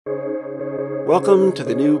Welcome to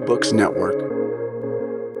the New Books Network.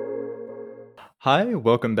 Hi,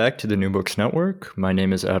 welcome back to the New Books Network. My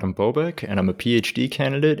name is Adam Bobek, and I'm a PhD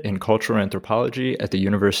candidate in cultural anthropology at the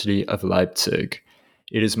University of Leipzig.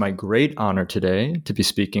 It is my great honor today to be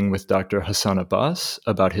speaking with Dr. Hassan Abbas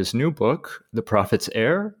about his new book, The Prophet's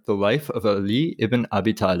Heir, The Life of Ali ibn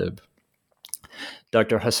Abi Talib.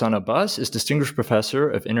 Dr. Hassan Abbas is Distinguished Professor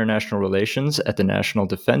of International Relations at the National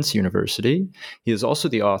Defense University. He is also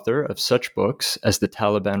the author of such books as The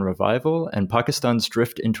Taliban Revival and Pakistan's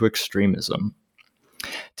Drift into Extremism.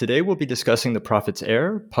 Today we'll be discussing The Prophet's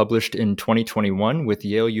Heir, published in 2021 with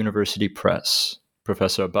Yale University Press.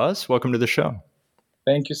 Professor Abbas, welcome to the show.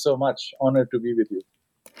 Thank you so much. Honored to be with you.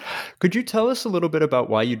 Could you tell us a little bit about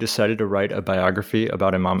why you decided to write a biography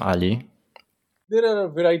about Imam Ali? There are a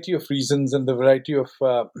variety of reasons and the variety of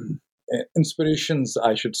inspirations,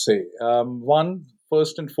 I should say. One,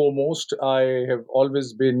 first and foremost, I have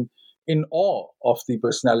always been in awe of the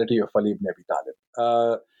personality of Ali ibn Abi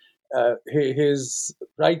Talib. His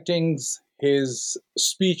writings, his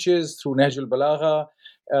speeches through Nahj al-Balagha,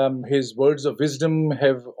 his words of wisdom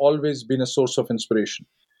have always been a source of inspiration.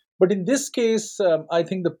 But in this case, I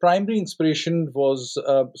think the primary inspiration was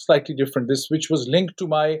slightly different, which was linked to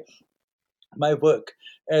my work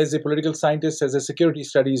as a political scientist, as a security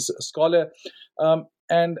studies scholar.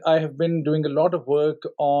 And I have been doing a lot of work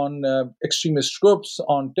on extremist groups,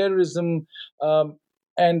 on terrorism,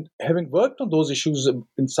 and having worked on those issues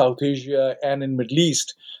in South Asia and in Middle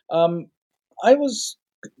East, I was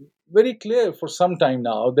very clear for some time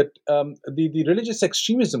now that the religious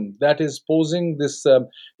extremism that is posing this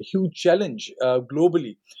huge challenge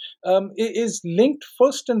globally is linked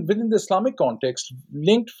first and within the Islamic context,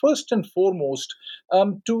 linked first and foremost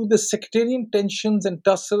to the sectarian tensions and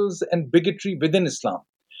tussles and bigotry within Islam.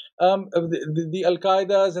 The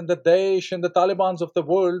Al-Qaedas and the Daesh and the Talibans of the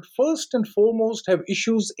world first and foremost have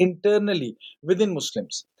issues internally within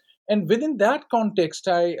Muslims. And within that context,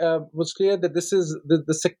 I was clear that this is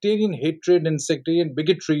the sectarian hatred and sectarian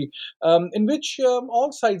bigotry in which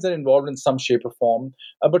all sides are involved in some shape or form,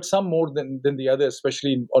 but some more than the other,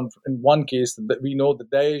 especially in one case that we know the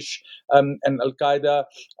Daesh and Al-Qaeda.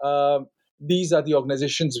 These are the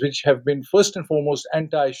organizations which have been first and foremost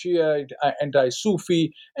anti-Shia,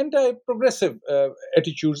 anti-Sufi, anti-progressive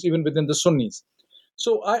attitudes even within the Sunnis.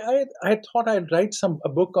 So I thought I'd write a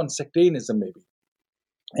book on sectarianism maybe.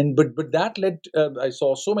 But that led, I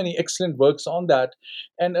saw so many excellent works on that.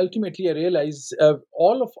 And ultimately, I realized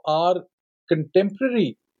all of our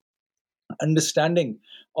contemporary understanding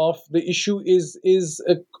of the issue is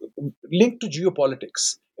linked to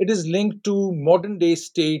geopolitics. It is linked to modern day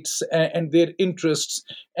states and their interests,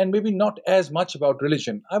 and maybe not as much about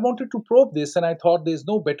religion. I wanted to probe this, and I thought there's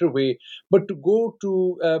no better way but to go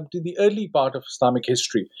to the early part of Islamic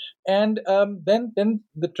history. And then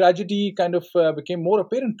the tragedy kind of became more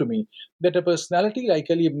apparent to me that a personality like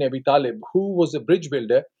Ali ibn Abi Talib, who was a bridge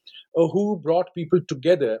builder, who brought people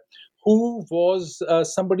together, who was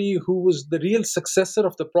somebody who was the real successor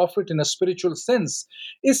of the Prophet in a spiritual sense,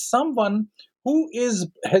 is someone who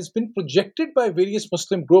has been projected by various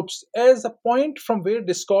Muslim groups as a point from where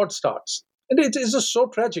discord starts. And it is just so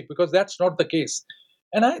tragic because that's not the case.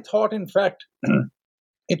 And I thought, in fact,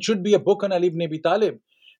 it should be a book on Ali ibn Abi Talib,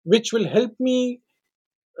 which will help me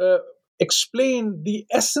explain the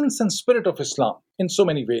essence and spirit of Islam in so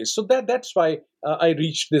many ways. So that's why I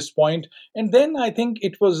reached this point. And then I think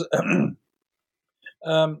it was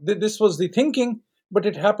this was the thinking, but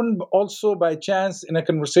it happened also by chance in a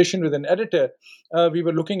conversation with an editor. We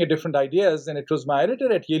were looking at different ideas, and it was my editor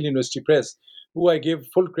at Yale University Press who I gave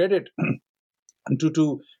full credit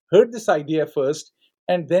to heard this idea first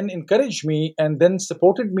and then encouraged me and then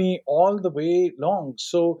supported me all the way long.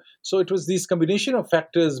 So it was this combination of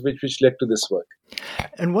factors which led to this work.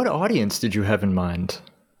 And what audience did you have in mind?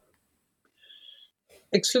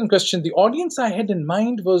 Excellent question. The audience I had in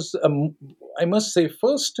mind was, I must say,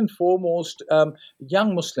 first and foremost,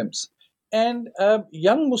 young Muslims. And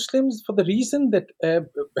young Muslims for the reason that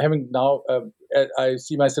having now, I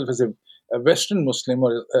see myself as a Western Muslim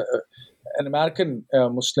or an American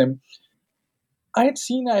Muslim. I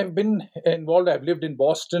have been involved. I've lived in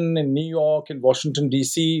Boston, in New York, in Washington,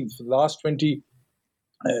 D.C. for the last 20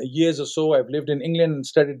 years or so. I've lived in England and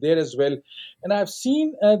studied there as well. And I've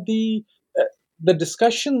seen the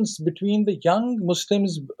discussions between the young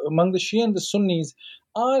Muslims among the Shia and the Sunnis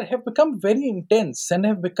have become very intense and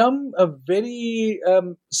have become very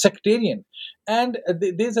sectarian. And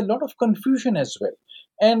there's a lot of confusion as well.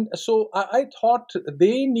 And so I thought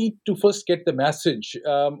they need to first get the message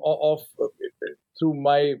through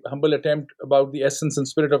my humble attempt about the essence and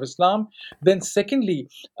spirit of Islam. Then, secondly,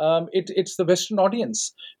 it's the Western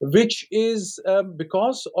audience, which is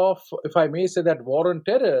because of, if I may say that, war on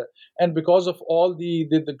terror, and because of all the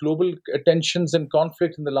global tensions and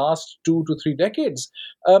conflict in the last 2 to 3 decades,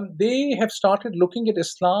 they have started looking at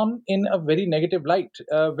Islam in a very negative light.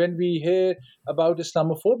 When we hear about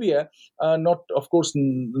Islamophobia, not, of course,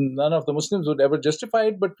 none of the Muslims would ever justify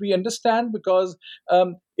it, but we understand because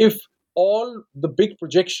if all the big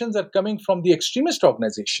projections are coming from the extremist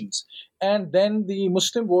organizations, and then the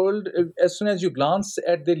Muslim world, as soon as you glance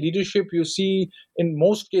at the leadership, you see in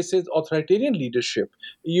most cases authoritarian leadership,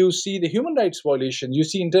 you see the human rights violations, you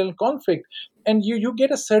see internal conflict, and you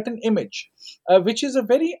get a certain image, which is a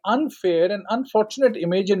very unfair and unfortunate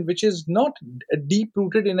image, and which is not deep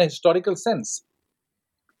rooted in a historical sense.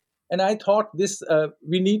 And I thought this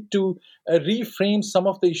we need to reframe some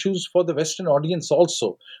of the issues for the Western audience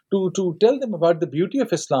also, to tell them about the beauty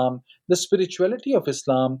of Islam, the spirituality of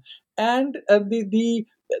Islam, and the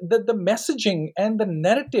messaging and the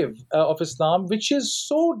narrative of Islam, which is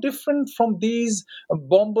so different from these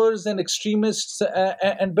bombers and extremists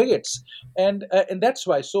and bigots. And that's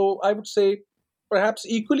why. So I would say perhaps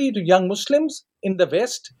equally to young Muslims in the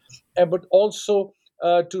West, but also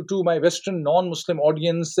to my Western non-Muslim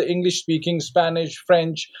audience, the English-speaking, Spanish,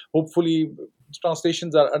 French. Hopefully,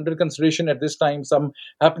 translations are under consideration at this time, some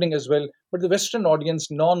happening as well. But the Western audience,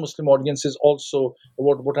 non-Muslim audience, is also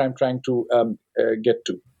what I'm trying to get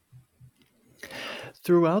to.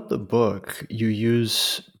 Throughout the book, you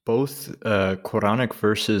use both Quranic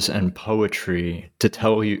verses and poetry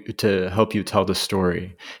to help you tell the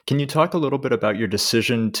story. Can you talk a little bit about your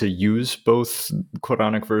decision to use both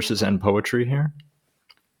Quranic verses and poetry here?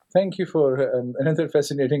 Thank you for another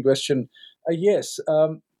fascinating question. Yes,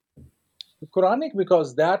 Quranic,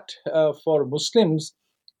 because that for Muslims,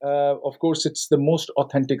 of course, it's the most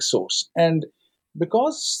authentic source. And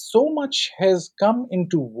because so much has come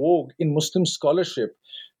into vogue in Muslim scholarship,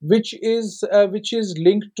 which is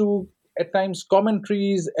linked to at times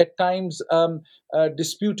commentaries, at times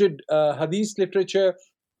disputed hadith literature,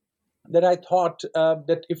 that I thought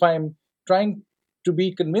that if I'm trying to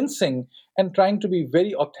be convincing and trying to be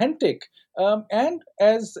very authentic, and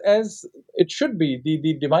as it should be,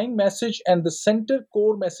 the divine message and the center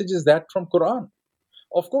core message is that from Quran.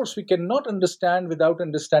 Of course, we cannot understand without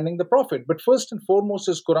understanding the Prophet, but first and foremost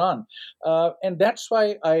is Quran, and that's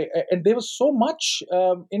why and there was so much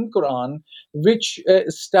in Quran which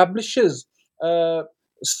establishes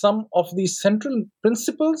some of the central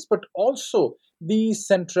principles, but also the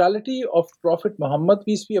centrality of Prophet Muhammad,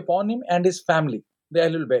 peace be upon him, and his family, the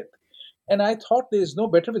Ahlul Bayt. And I thought there is no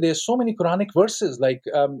better way. There are so many Quranic verses like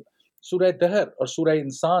Surah Dahr or Surah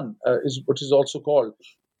Insan, is what is also called,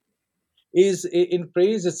 is in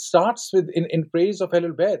praise. It starts with in praise of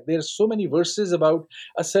Ahlul Bayt. There are so many verses about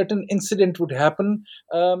a certain incident would happen,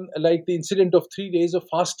 like the incident of 3 days of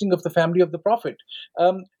fasting of the family of the Prophet.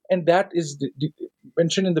 And that is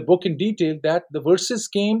mentioned in the book in detail, that the verses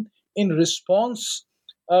came in response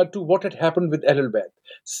to what had happened with Ahlul Bayt.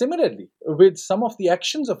 Similarly, with some of the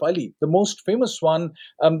actions of Ali, the most famous one,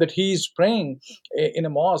 that he is praying in a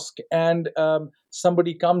mosque, and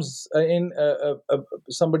somebody comes in,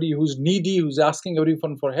 somebody who's needy, who's asking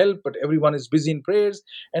everyone for help, but everyone is busy in prayers.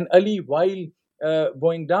 And Ali, while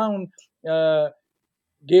going down,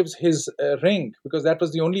 gives his ring, because that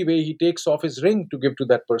was the only way. He takes off his ring to give to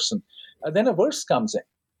that person. Then a verse comes in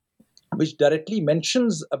which directly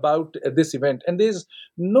mentions about this event. And there's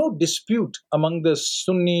no dispute among the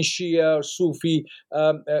Sunni, Shia, or Sufi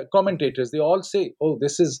commentators. They all say, oh,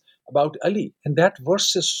 this is about Ali. And that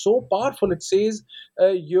verse is so powerful. It says,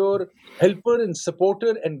 your helper and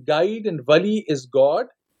supporter and guide and wali is God,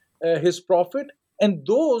 his prophet, and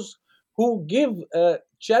those who give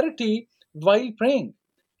charity while praying.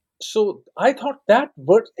 So I thought that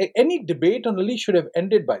verse, any debate on Ali should have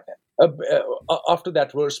ended by then. After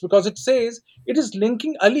that verse, because it says it is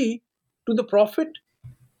linking Ali to the Prophet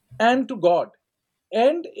and to God.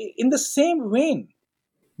 And in the same vein,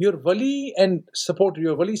 your wali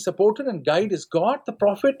supporter and guide is God, the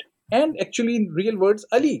Prophet, and actually in real words,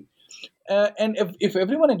 Ali. And if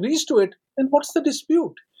everyone agrees to it, then what's the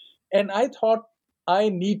dispute? And I thought I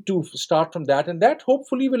need to start from that, and that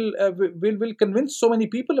hopefully will convince so many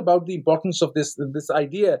people about the importance of this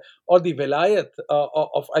idea, or the velayat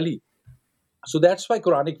of Ali. So that's why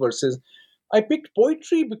Quranic verses. I picked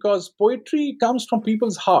poetry because poetry comes from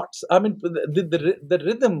people's hearts. I mean, the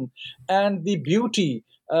rhythm and the beauty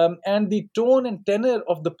and the tone and tenor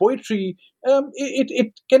of the poetry,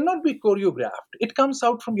 it cannot be choreographed. It comes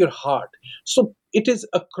out from your heart. So it is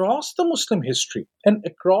across the Muslim history and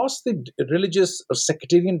across the religious or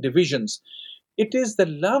sectarian divisions. It is the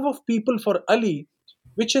love of people for Ali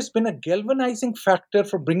which has been a galvanizing factor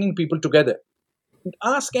for bringing people together.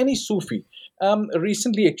 Ask any Sufi.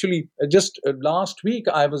 Recently, actually, just last week,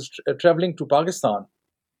 I was traveling to Pakistan,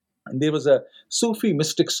 and there was a Sufi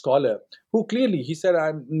mystic scholar who clearly he said,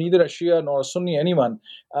 "I'm neither a Shia nor a Sunni anyone."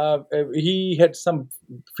 He had some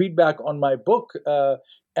feedback on my book,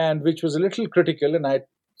 and which was a little critical. And I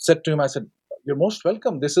said to him, "I said, you're most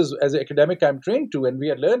welcome. This is as an academic I'm trained to, and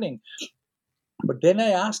we are learning." But then I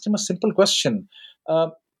asked him a simple question.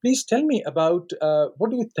 Uh, Please tell me about what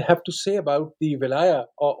do you have to say about the wilaya,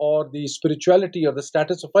 or the spirituality or the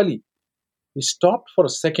status of Ali? He stopped for a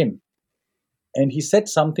second and he said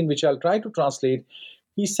something which I'll try to translate.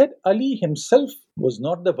 He said Ali himself was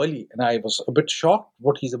not the wali. And I was a bit shocked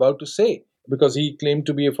what he's about to say, because he claimed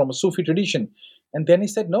to be from a Sufi tradition. And then he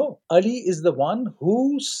said, no, Ali is the one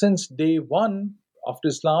who, since day one after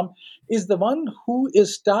Islam, is the one who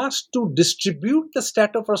is tasked to distribute the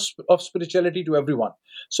status of spirituality to everyone.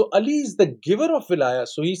 So Ali is the giver of wilaya.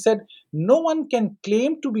 So he said, no one can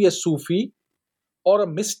claim to be a Sufi or a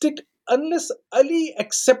mystic unless Ali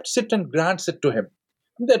accepts it and grants it to him.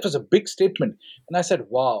 And that was a big statement. And I said,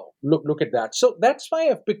 wow, look at that. So that's why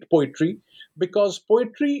I've picked poetry, because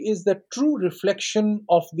poetry is the true reflection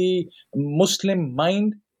of the Muslim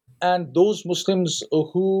mind, and those Muslims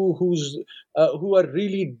who are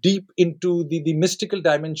really deep into the mystical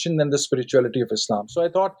dimension and the spirituality of Islam. So I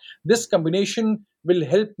thought this combination will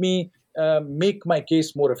help me make my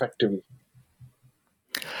case more effectively.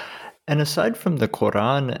 And aside from the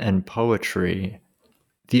Quran and poetry,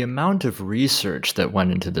 the amount of research that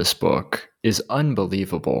went into this book is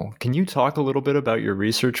unbelievable. Can you talk a little bit about your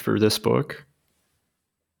research for this book?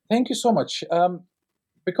 Thank you so much.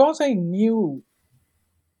 Because I knew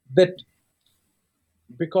that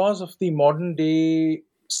because of the modern day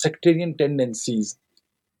sectarian tendencies,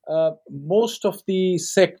 most of the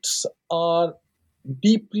sects are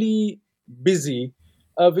deeply busy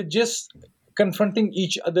with just confronting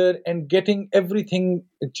each other and getting everything,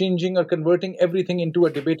 changing or converting everything into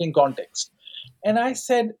a debating context. And I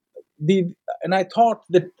said, the and I thought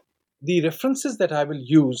that the references that I will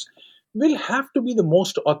use will have to be the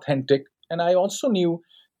most authentic. And I also knew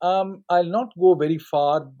I'll not go very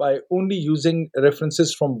far by only using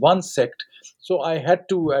references from one sect. So I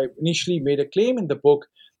initially made a claim in the book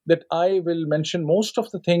that I will mention most of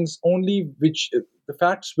the things only the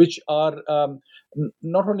facts which are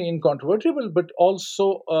not only incontrovertible but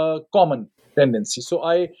also common tendency. So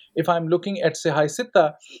if I'm looking at Sahih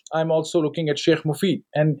Sitta, I'm also looking at Sheikh Mufid,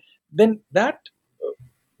 and then that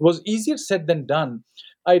was easier said than done.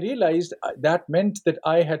 I realized that meant that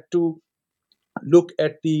I had to look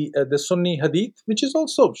at the Sunni Hadith, which is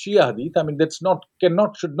also Shia Hadith. I mean, that's not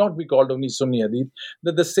cannot should not be called only Sunni Hadith.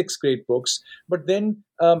 The six great books, but then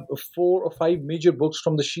four or five major books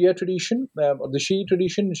from the Shia tradition, or the Shia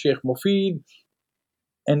tradition, Sheikh Mufid,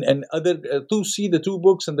 and other Tusi, the two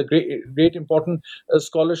books, and the great important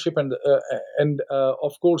scholarship, and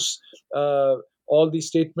of course all the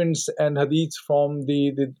statements and hadiths from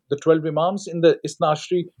the 12 imams in the Isna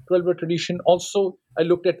Ashri 12 tradition. Also, I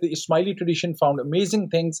looked at the Ismaili tradition, found amazing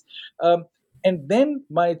things. And then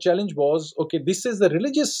my challenge was, okay, this is the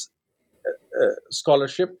religious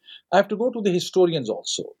scholarship. I have to go to the historians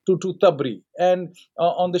also, to Tabri, and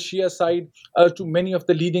on the Shia side, to many of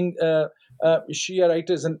the leading Shia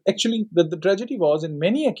writers. And actually, the tragedy was, in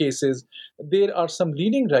many cases, there are some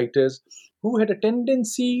leading writers who had a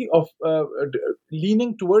tendency of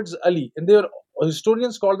leaning towards Ali, and they were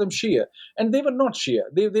historians call them Shia, and they were not Shia.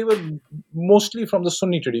 They were mostly from the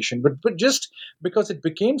Sunni tradition, but just because it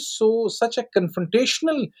became such a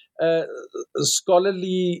confrontational uh,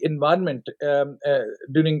 scholarly environment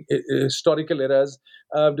during historical eras,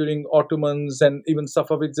 during Ottomans and even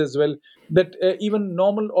Safavids as well, that even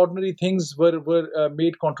normal ordinary things were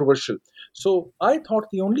made controversial. So I thought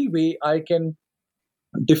the only way I can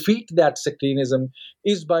defeat that sectarianism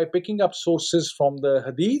is by picking up sources from the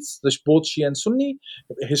hadiths, both Shia and Sunni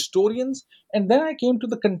historians, and then I came to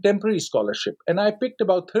the contemporary scholarship, and I picked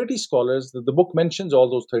about 30 scholars. The book mentions all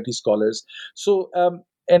those 30 scholars. So,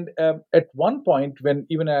 and at one point, when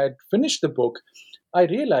even I had finished the book, I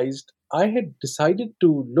realized I had decided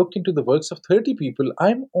to look into the works of 30 people.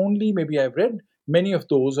 Maybe I've read many of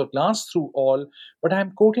those or glanced through all, but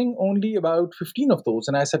I'm quoting only about 15 of those.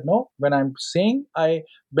 And I said, no, when I'm saying I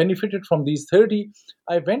benefited from these 30,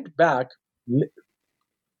 I went back,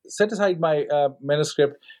 set aside my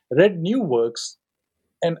manuscript, read new works,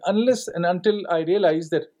 And unless and until I realize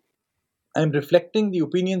that I'm reflecting the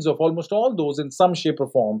opinions of almost all those in some shape or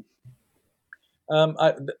form,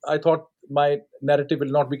 I thought my narrative will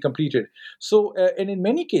not be completed. So, and in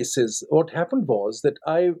many cases, what happened was that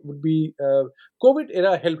I would be COVID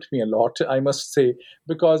era helped me a lot, I must say,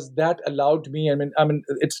 because that allowed me. I mean,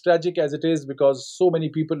 it's tragic as it is because so many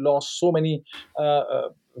people lost so many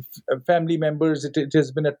family members. It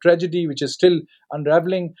has been a tragedy which is still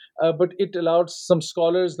unraveling, but it allowed some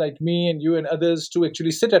scholars like me and you and others to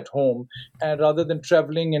actually sit at home, and rather than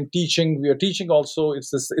traveling and teaching, we are teaching also.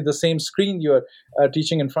 It's the same screen you are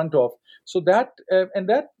teaching in front of. So that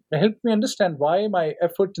helped me understand why my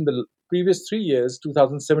effort in the previous 3 years,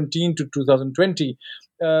 2017 to 2020,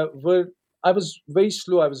 were I was very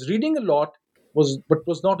slow. I was reading a lot,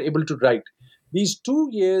 was not able to write. These 2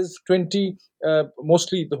 years, 20,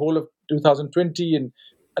 mostly the whole of 2020, and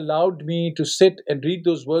allowed me to sit and read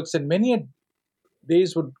those works, and many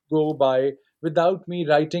days would go by without me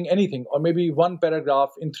writing anything, or maybe one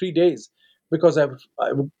paragraph in 3 days, because I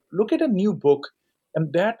would look at a new book,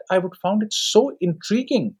 and that I would found it so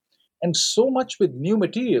intriguing and so much with new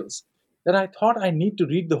materials that I thought I need to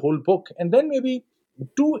read the whole book, and then maybe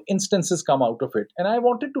two instances come out of it, and I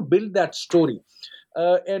wanted to build that story,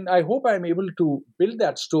 and I hope I'm able to build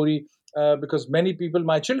that story because many people,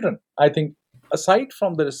 my children, I think, aside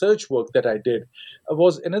from the research work that I did,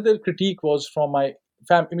 was another critique was from my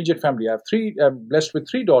immediate family. I have three. I'm blessed with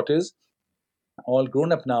three daughters, all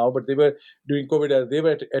grown up now, but they were during COVID. They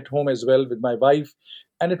were at home as well with my wife,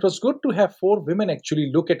 and it was good to have four women actually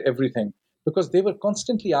look at everything because they were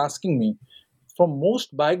constantly asking me from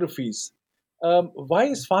most biographies, why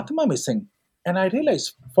is Fatima missing? And I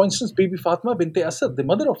realized, for instance, Bibi Fatima binte Asad, the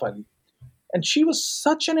mother of Ali, and she was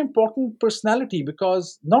such an important personality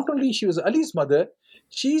because not only she was Ali's mother,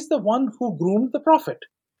 she's the one who groomed the Prophet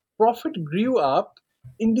grew up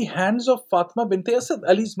in the hands of Fatima binte Asad,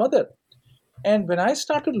 Ali's mother. And when I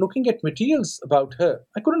started looking at materials about her,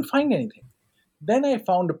 I couldn't find anything. Then I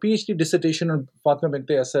found a PhD dissertation on Fatima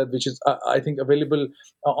Binte Asad, which is, I think, available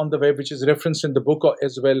on the web, which is referenced in the book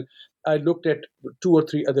as well. I looked at two or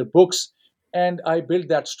three other books, and I built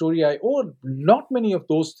that story. I owe not many of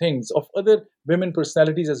those things of other women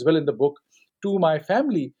personalities as well in the book to my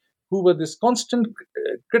family, who were this constant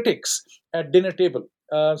critics at dinner table.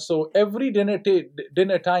 So every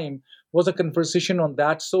dinner time was a conversation on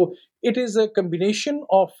that. So it is a combination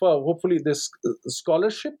of hopefully this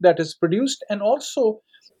scholarship that is produced, and also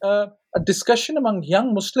a discussion among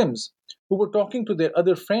young Muslims who were talking to their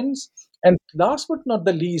other friends. And last but not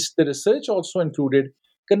the least, the research also included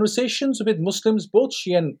conversations with Muslims, both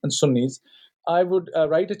Shia and Sunnis. I would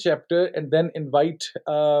write a chapter and then invite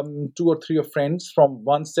two or three of friends from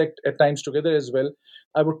one sect at times together as well.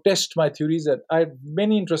 I would test my theories. And I have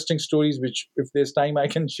many interesting stories, which, if there's time, I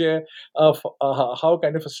can share of how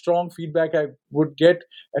kind of a strong feedback I would get.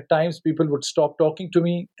 At times, people would stop talking to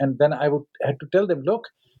me, and then I would have to tell them, "Look,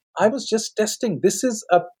 I was just testing. This is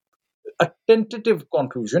a tentative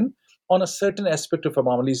conclusion on a certain aspect of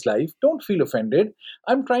Imam Ali's life. Don't feel offended.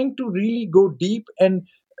 I'm trying to really go deep and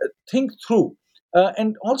think through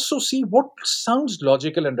and also see what sounds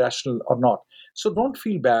logical and rational or not. So don't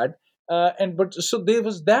feel bad." And but so there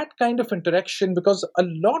was that kind of interaction because a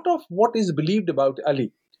lot of what is believed about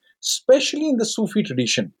Ali, especially in the Sufi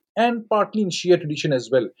tradition and partly in Shia tradition as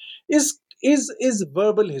well, is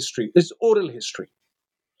verbal history, is oral history.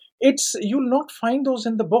 It's You'll not find those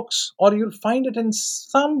in the books, or you'll find it in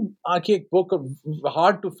some archaic book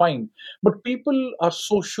hard to find, but people are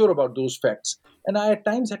so sure about those facts, and I at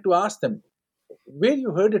times had to ask them where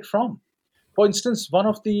you heard it from. For instance, one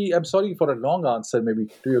of the I'm sorry for a long answer maybe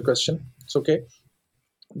to your question, it's okay.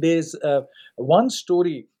 There's one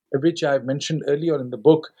story which I've mentioned earlier in the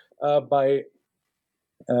book by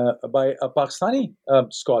a Pakistani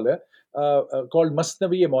scholar called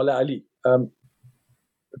Masnavi Maula Ali,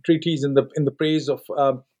 treatise in the praise of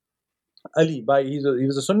Ali. He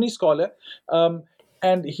was a Sunni scholar, um,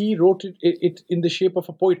 and he wrote it in the shape of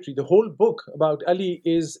a poetry. The whole book about Ali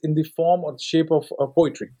is in the form or the shape of a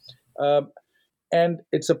poetry, um, and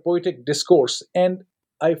it's a poetic discourse. And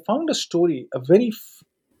I found a story, a very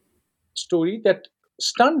story that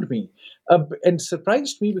stunned me and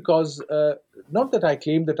surprised me because not that I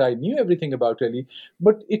claimed that I knew everything about Ali,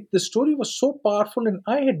 but the story was so powerful and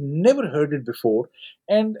I had never heard it before.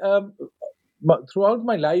 And throughout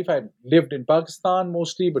my life, I lived in Pakistan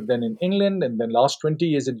mostly, but then in England, and then last 20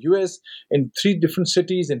 years in US, in three different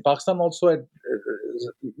cities. In Pakistan also, I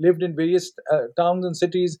lived in various towns and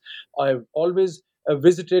cities. I've always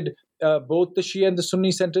visited both the Shia and the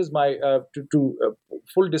Sunni centers.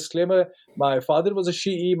 Full disclaimer, my father was a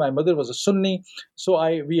Shi'i, my mother was a Sunni, so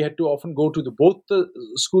we had to often go to both the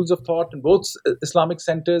schools of thought and both Islamic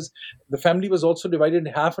centers. The family was also divided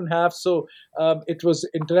in half and half, so it was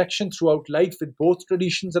interaction throughout life with both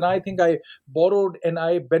traditions, and I think I borrowed and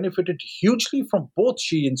I benefited hugely from both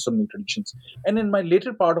Shi'i and Sunni traditions. And in my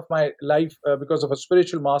later part of my life, because of a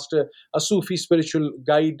spiritual master, a Sufi spiritual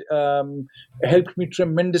guide, helped me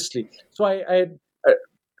tremendously. So I uh,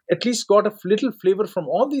 at least got a little flavor from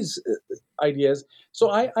all these ideas. So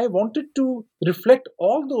I wanted to reflect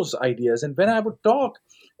all those ideas. And when I would talk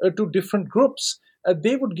to different groups,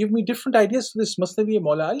 they would give me different ideas. So this Masnavi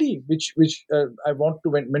Maula Ali, which I want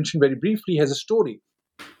to mention very briefly, has a story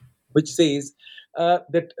which says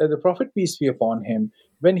that the Prophet, peace be upon him,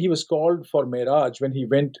 when he was called for Miraj, when he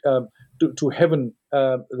went to heaven,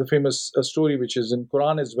 the famous story which is in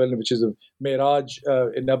Quran as well, which is a Miraj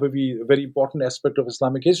in Nabawi, a very important aspect of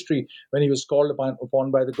Islamic history, when he was called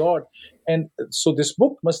upon by the God. And so this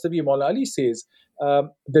book, Mastavi Maula Ali, says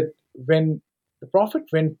that when the Prophet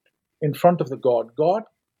went in front of the God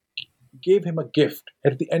gave him a gift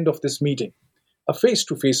at the end of this meeting, a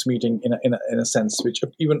face-to-face meeting in a sense, which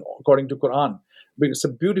even according to Quran, it's a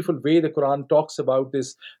beautiful way the Quran talks about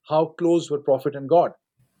this, how close were Prophet and God.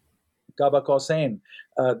 Kaba Qausain,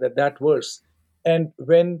 that verse. And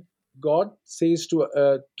when God says to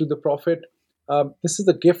the Prophet, this is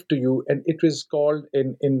a gift to you, and it is called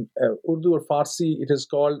in Urdu or Farsi, it is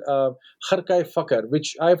called Kharkai Fakar,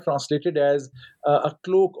 which I've translated as a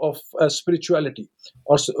cloak of spirituality,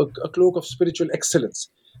 or a cloak of spiritual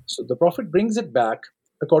excellence. So the Prophet brings it back.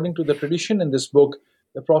 According to the tradition in this book,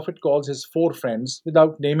 the Prophet calls his four friends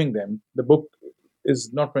without naming them. The book is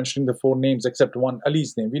not mentioning the four names except one,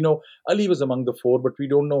 Ali's name. We know Ali was among the four, but we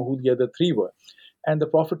don't know who the other three were. And the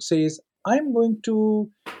Prophet says, I'm going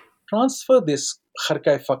to transfer this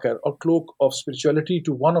Kharkai Fakar, or cloak of spirituality,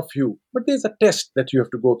 to one of you. But there's a test that you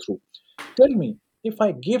have to go through. Tell me, if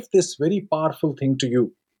I give this very powerful thing to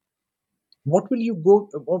you, what are you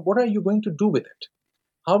going to do with it?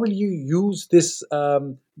 How will you use this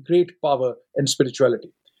great power and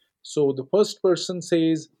spirituality? So the first person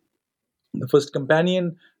says, the first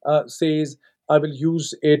companion says, I will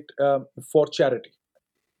use it for charity.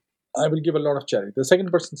 I will give a lot of charity. The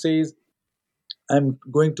second person says, I'm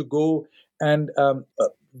going to go and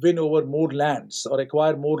win over more lands or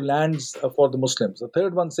acquire more lands for the Muslims. The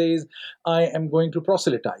third one says, I am going to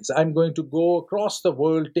proselytize. I'm going to go across the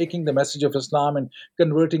world taking the message of Islam and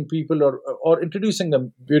converting people, or introducing the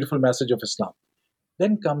beautiful message of Islam.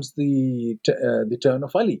 Then comes the turn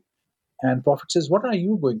of Ali. And Prophet says, what are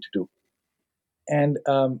you going to do? And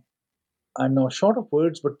I'm now short of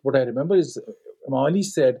words, but what I remember is Imam Ali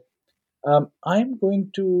said, I'm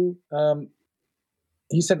going to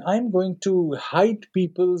he said, I'm going to hide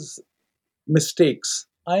people's mistakes.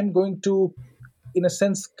 I'm going to, in a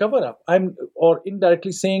sense, cover up. Or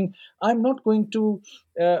indirectly saying, I'm not going to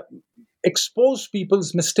expose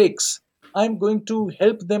people's mistakes. I'm going to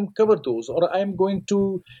help them cover those, or I'm going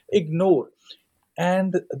to ignore.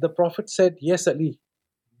 And the Prophet said, yes, Ali,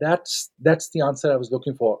 that's the answer I was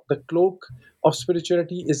looking for. The cloak of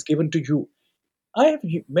spirituality is given to you. I have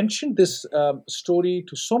mentioned this story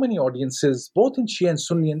to so many audiences, both in Shia and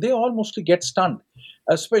Sunni, and they all mostly get stunned,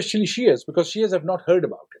 especially Shias, because Shias have not heard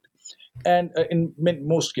about it, and in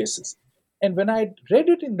most cases. And when I read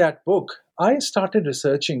it in that book, I started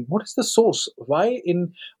researching what is the source. Why,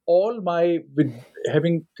 in all my with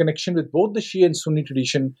having connection with both the Shia and Sunni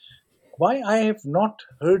tradition, why I have not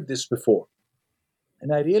heard this before.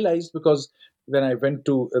 And I realized, because when I went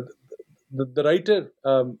to the writer,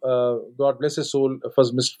 God bless his soul,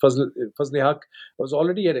 Mr. Fazli Haq, was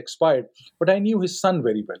already had expired, but I knew his son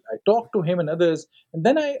very well. I talked to him and others, and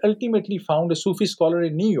then I ultimately found a Sufi scholar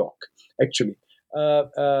in New York, actually,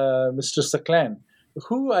 Mr. Saklan,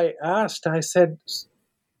 who I asked. I said,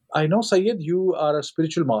 I know, Sayyid, you are a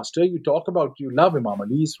spiritual master. You talk about, you love Imam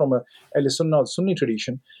Ali. He's from a Ahl Sunnah Sunni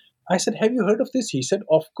tradition. I said, have you heard of this? He said,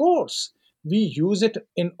 of course. We use it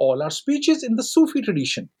in all our speeches in the Sufi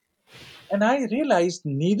tradition. And I realized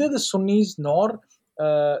neither the Sunnis nor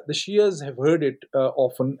the Shias have heard it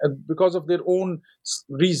often, because of their own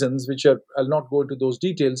reasons, which I'll not go into those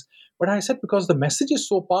details. But I said, because the message is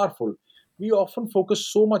so powerful, we often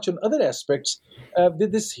focus so much on other aspects.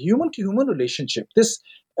 This human-to-human relationship, this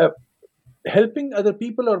helping other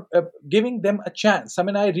people, or giving them a chance. I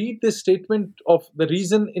mean, I read this statement of the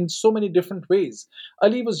reason in so many different ways.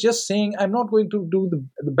 Ali was just saying, I'm not going to do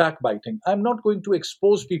the backbiting. I'm not going to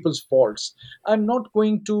expose people's faults. I'm not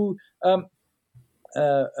going to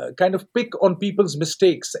kind of pick on people's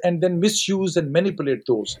mistakes and then misuse and manipulate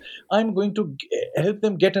those. I'm going to help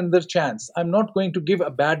them get another chance. I'm not going to give a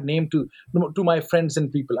bad name to my friends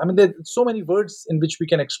and people. I mean, there's so many words in which we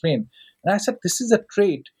can explain. And I said, this is a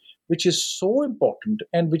trait which is so important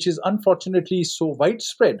and which is unfortunately so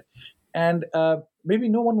widespread. And maybe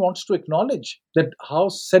no one wants to acknowledge that how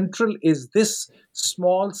central is this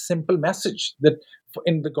small, simple message that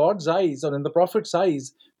in the God's eyes or in the prophet's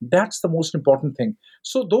eyes, that's the most important thing.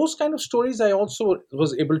 So those kind of stories I also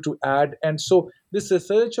was able to add. And so this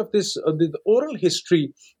research of this, the oral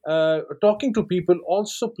history, talking to people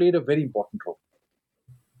also played a very important role.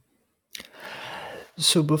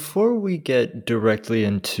 So before we get directly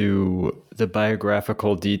into the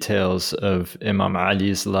biographical details of Imam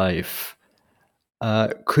Ali's life,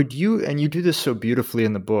 could you, and you do this so beautifully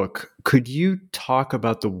in the book, could you talk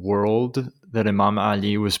about the world that Imam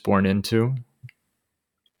Ali was born into?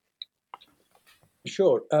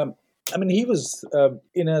 Sure. I mean, he was,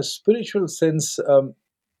 in a spiritual sense,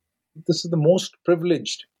 this is the most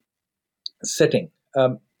privileged setting,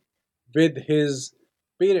 with his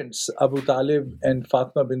parents, Abu Talib and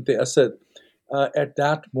Fatima bint Asad, at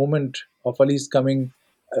that moment of Ali's coming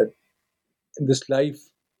in this life,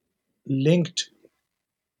 linked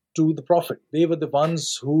to the Prophet. They were the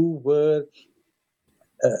ones who were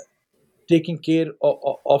taking care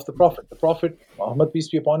of the Prophet. The Prophet, Muhammad, peace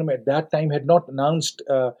be upon him, at that time had not announced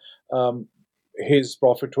his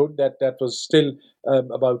prophethood. That was still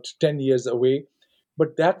about 10 years away.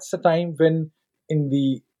 But that's a time when in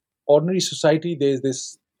the ordinary society there's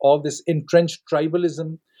this entrenched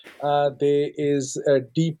tribalism. There is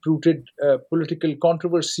deep-rooted political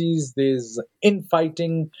controversies. There's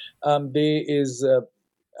infighting. There is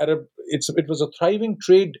Arab. It was a thriving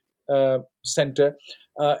trade center,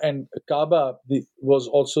 and Kaaba was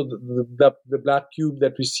also the black cube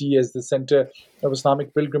that we see as the center of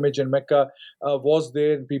Islamic pilgrimage, and Mecca was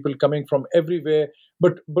there, and people coming from everywhere.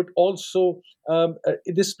 But also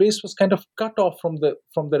this place was kind of cut off from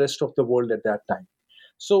the rest of the world at that time.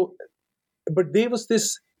 So, but there was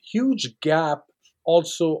this huge gap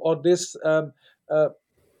also, or this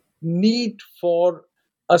need for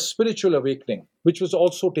a spiritual awakening, which was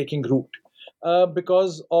also taking root.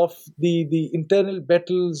 Because of the internal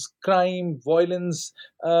battles, crime, violence,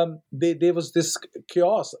 there was this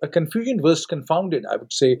chaos, a confusion was confounded, I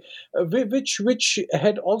would say, which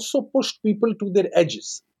had also pushed people to their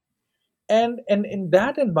edges. And in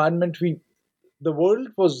that environment, the world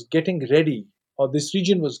was getting ready, or this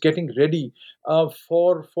region was getting ready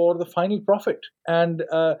for the final prophet, and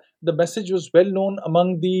the message was well known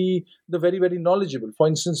among the very very knowledgeable. For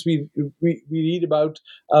instance, we read about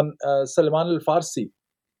Salman al Farsi,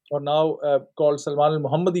 or now called Salman al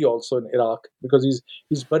Muhammadi, also in Iraq, because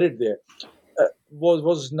he's buried there.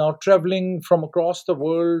 Was now traveling from across the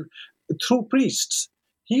world through priests.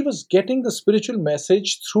 He was getting the spiritual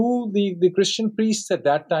message through the Christian priests at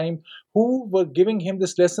that time, who were giving him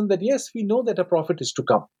this lesson that yes, we know that a prophet is to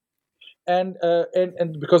come. And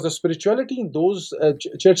because the spirituality in those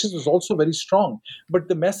churches was also very strong, but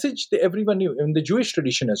the message that everyone knew in the Jewish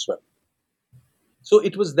tradition as well. So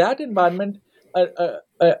it was that environment,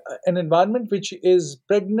 an environment which is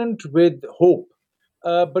pregnant with hope,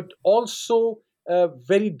 but also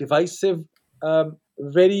very divisive,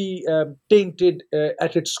 very tainted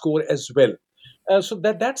at its core as well. So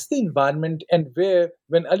that's the environment, and where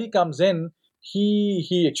when Ali comes in,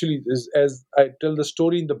 he actually is, as I tell the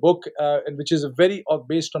story in the book, and which is a very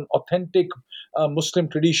based on authentic Muslim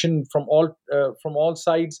tradition from all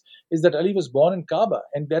sides, is that Ali was born in Kaaba,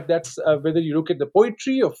 and that's whether you look at the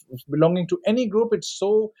poetry of belonging to any group, it's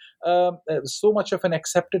so much of an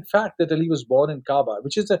accepted fact that Ali was born in Kaaba,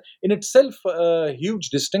 which is in itself a huge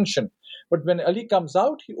distinction. But when Ali comes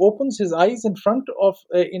out, he opens his eyes in front of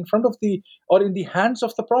the, or in the hands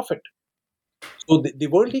of the Prophet. So the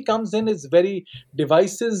world he comes in is very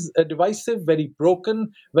divisive, very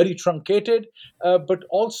broken, very truncated, but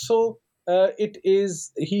also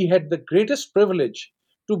he had the greatest privilege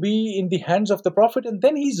to be in the hands of the Prophet, and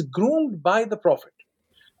then he's groomed by the Prophet.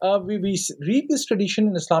 We read this tradition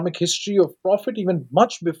in Islamic history of Prophet even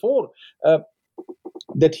much before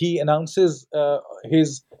that he announces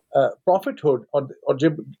his prophethood, or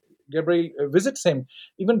Gabriel visits him.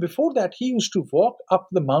 Even before that, he used to walk up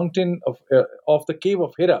the mountain of the cave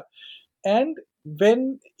of Hira, and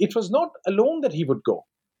when it was not alone that he would go,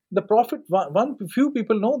 the Prophet, one few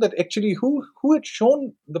people know that actually who had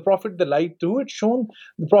shown the Prophet the light, who had shown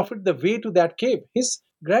the Prophet the way to that cave, his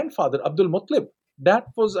grandfather Abdul Muttalib. That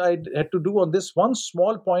was, I had to do on this one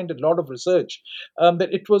small point a lot of research, that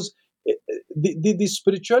it was the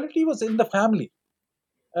spirituality was in the family.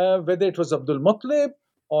 whether it was Abdul Muttalib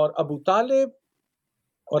or Abu Talib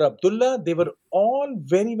or Abdullah, they were all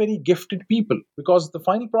very, very gifted people because the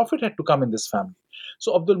final prophet had to come in this family.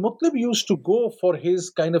 So Abdul Muttalib used to go for his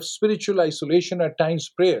kind of spiritual isolation, at times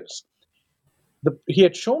prayers. He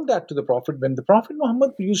had shown that to the prophet. When the prophet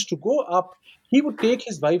Muhammad used to go up, he would take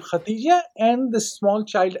his wife Khadija and the small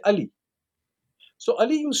child Ali. So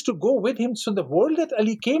Ali used to go with him. So the world that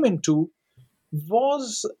Ali came into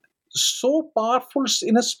was so powerful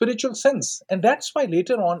in a spiritual sense. And that's why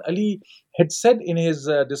later on Ali had said in his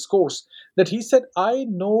discourse that he said, I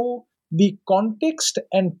know the context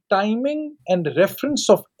and timing and reference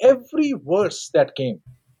of every verse that came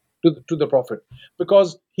to the prophet,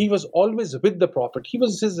 because he was always with the prophet. He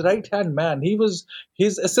was his right hand man, he was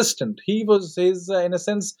his assistant, he was his in a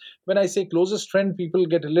sense, when I say closest friend, people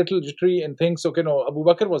get a little jittery and thinks, okay, no, Abu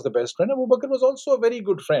Bakr was the best friend. Abu Bakr was also a very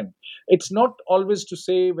good friend. It's not always to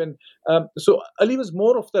say when so Ali was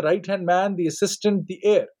more of the right hand man, the assistant, the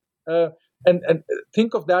heir. And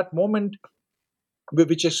think of that moment,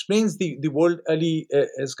 which explains the world Ali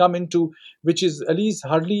has come into, which is Ali's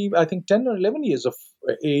hardly, I think, 10 or 11 years of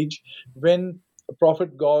age when the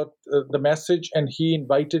Prophet got the message and he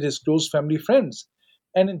invited his close family friends.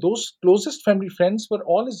 And in those closest family friends were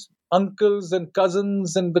all his uncles and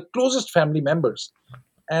cousins and the closest family members.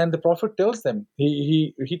 And the Prophet tells them,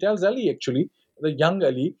 he tells Ali actually, the young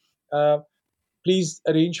Ali, uh, please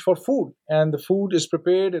arrange for food. And the food is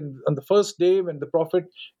prepared. And on the first day, when the prophet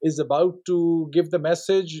is about to give the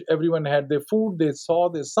message, everyone had their food. They saw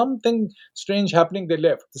there's something strange happening. They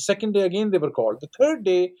left. The second day, again, they were called. The third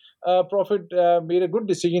day, prophet made a good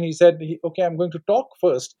decision. He said, okay, I'm going to talk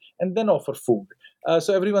first and then offer food.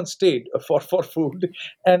 So everyone stayed for food.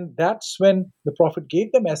 And that's when the prophet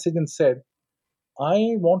gave the message and said,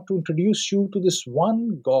 I want to introduce you to this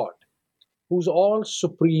one God who's all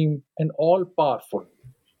supreme and all powerful.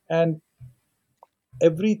 And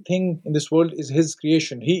everything in this world is his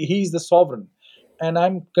creation. He's the sovereign. And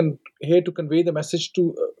here to convey the message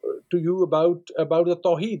to you about the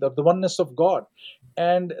Tawheed, or the oneness of God.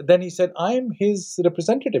 And then he said, I am his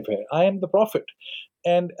representative here. I am the prophet.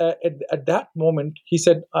 And at that moment, he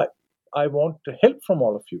said, I want help from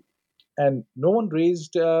all of you. And no one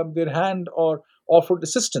raised their hand or offered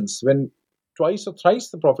assistance when twice or thrice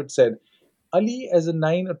the prophet said, Ali, as a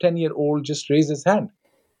 9 or 10-year-old, just raised his hand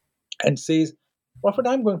and says, Prophet,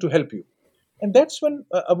 I'm going to help you. And that's when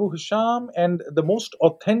Abu Hisham and the most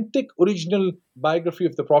authentic original biography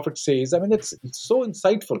of the Prophet says, I mean, it's so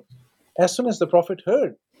insightful. As soon as the Prophet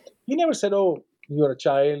heard, he never said, oh, you're a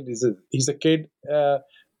child, he's a kid.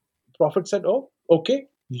 Prophet said, oh, okay,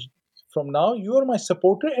 from now you are my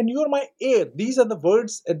supporter and you are my heir. These are the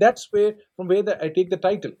words. That's where from where I take the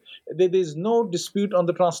title. There's no dispute on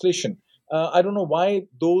the translation. I don't know why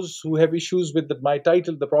those who have issues with my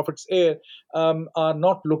title, the Prophet's heir, are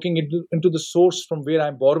not looking into the source from where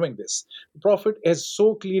I'm borrowing this. The Prophet has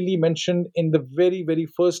so clearly mentioned in the very, very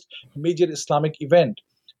first major Islamic event.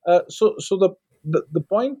 So the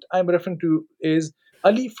point I'm referring to is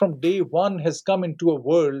Ali from day one has come into a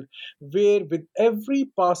world where, with every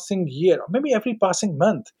passing year, or maybe every passing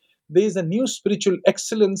month, there is a new spiritual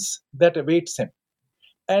excellence that awaits him.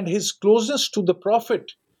 And his closeness to the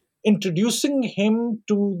Prophet, introducing him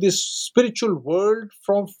to this spiritual world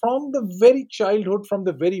from the very childhood, from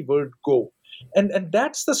the very word go. And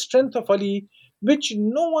that's the strength of Ali, which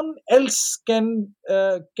no one else can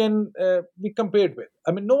be compared with.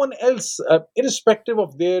 I mean, no one else, irrespective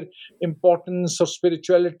of their importance or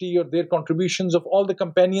spirituality or their contributions, of all the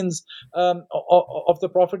companions of the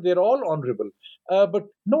Prophet, they're all honorable. But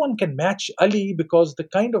no one can match Ali, because the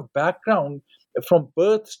kind of background from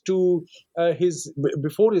birth to his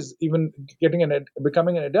before his even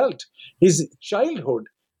becoming an adult, his childhood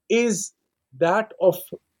is that of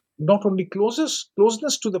not only closeness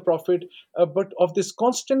to the prophet, but of this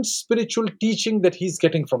constant spiritual teaching that he's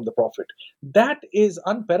getting from the prophet. That is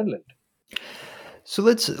unparalleled. So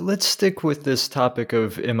let's stick with this topic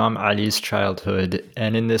of Imam Ali's childhood.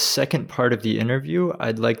 And in this second part of the interview,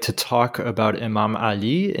 I'd like to talk about Imam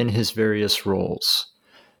Ali in his various roles.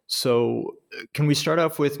 So can we start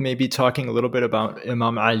off with maybe talking a little bit about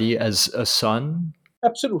Imam Ali as a son?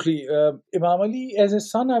 Absolutely. Imam Ali as a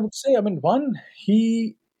son, I would say, I mean, one,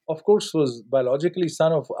 he of course was biologically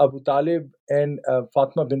son of Abu Talib and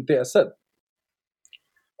Fatima bint Asad.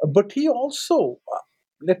 But he also,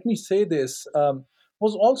 let me say this,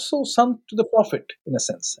 was also son to the Prophet in a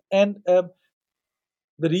sense. And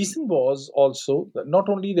the reason was also that not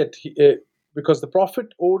only that because the Prophet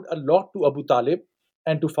owed a lot to Abu Talib,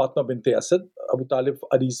 and to Fatma bint Asad, Abu Talib,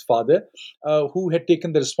 Ali's father, who had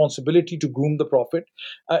taken the responsibility to groom the Prophet.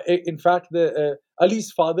 In fact,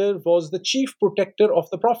 Ali's father was the chief protector of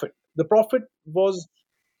the Prophet. The Prophet was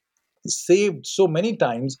saved so many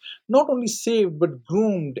times, not only saved but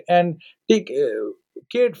groomed and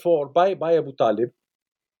cared for by Abu Talib,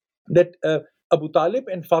 that Abu Talib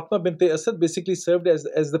and Fatma bint Asad basically served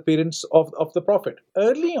as the parents of the Prophet.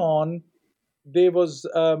 Early on, there was,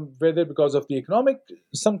 whether because of the economic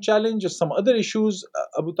some challenge or some other issues,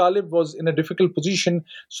 Abu Talib was in a difficult position.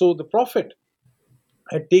 So the Prophet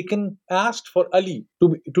had taken asked for Ali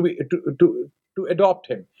to adopt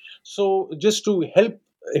him. So just to help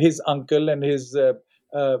his uncle and his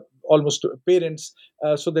uh, almost parents,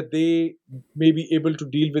 so that they may be able to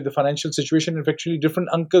deal with the financial situation. And actually, different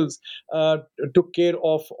uncles uh, took care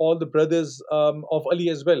of all the brothers of Ali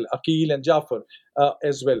as well, Aqil and Jafar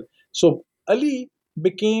as well. So Ali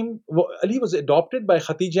was adopted by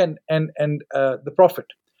Khadija and the Prophet.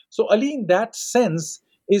 So Ali, in that sense,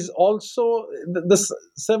 is also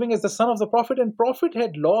serving as the son of the Prophet, and Prophet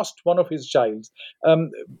had lost one of his childs, um,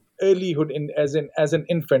 earlyhood, as an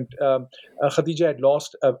infant. Khadija had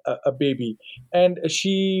lost a baby, and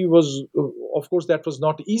she was, of course, that was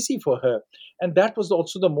not easy for her, and that was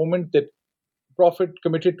also the moment that Prophet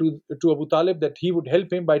committed to Abu Talib that he would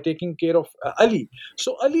help him by taking care of Ali.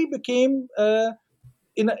 So Ali became,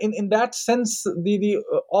 in that sense, the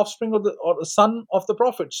offspring of the, or the son of the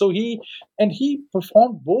Prophet. So he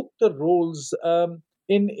performed both the roles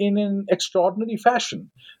in an extraordinary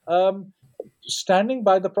fashion. Standing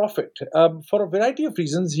by the Prophet for a variety of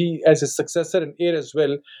reasons, he as his successor and heir as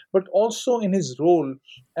well, but also in his role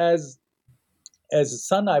as as a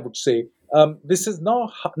son, I would say. This is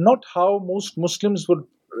not how most Muslims would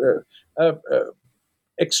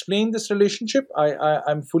explain this relationship.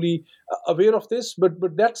 I'm fully aware of this, but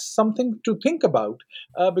that's something to think about,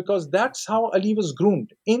 because that's how Ali was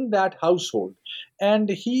groomed in that household, and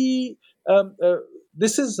he.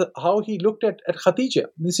 This is how he looked at Khadija.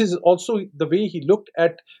 This is also the way he looked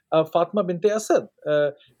at Fatma bint Asad,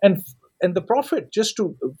 and the Prophet. Just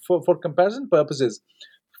to for comparison purposes,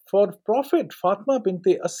 for Prophet, Fatma bint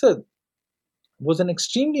Asad was an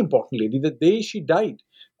extremely important lady. The day she died,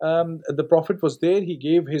 the Prophet was there. He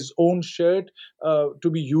gave his own shirt to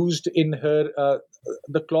be used in her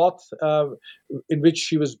the cloth in which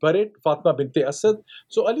she was buried, Fatma bint Asad.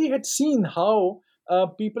 So Ali had seen how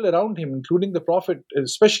people around him, including the Prophet,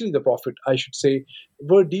 especially the Prophet, I should say,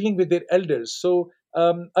 were dealing with their elders. So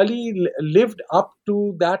Ali lived up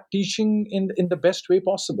to that teaching in the best way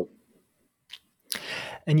possible.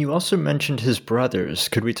 And you also mentioned his brothers.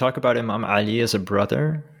 Could we talk about Imam Ali as a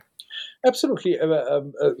brother? Absolutely,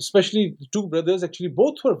 especially the two brothers. Actually,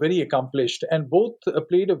 both were very accomplished, and both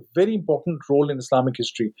played a very important role in Islamic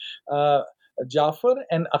history. Uh, Jafar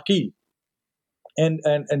and Aqil, and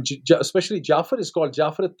especially Jafar is called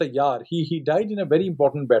Jafar at-Tayyar. He died in a very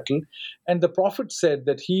important battle, and the Prophet said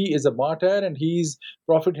that he is a martyr, and he's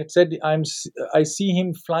Prophet had said, I see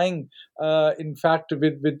him flying. In fact,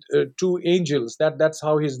 with two angels. That's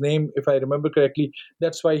how his name, if I remember correctly,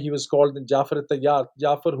 that's why he was called Jafar at-Tayyar,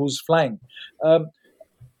 Jafar who's flying. Um,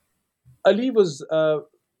 Ali was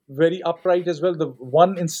very upright as well. The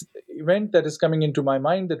one event that is coming into my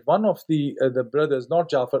mind, that one of the brothers, not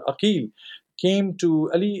Jafar, Aqil, came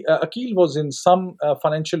to Ali. Aqil was in some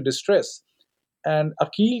financial distress, and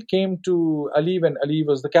Aqil came to Ali when Ali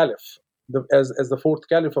was the caliph, as the fourth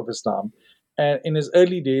caliph of Islam, and in his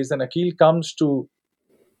early days. And Aqil comes to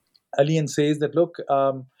Ali and says that, look,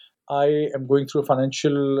 I am going through a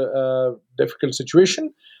financial difficult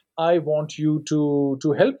situation. I want you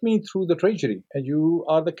to help me through the treasury. And you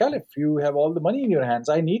are the caliph. You have all the money in your hands.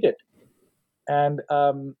 I need it. And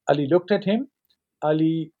Ali looked at him.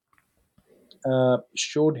 Ali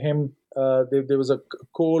showed him, there was a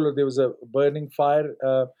coal, or there was a burning fire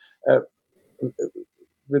uh,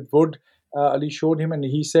 with wood. Ali showed him, and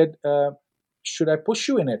he said, "Should I push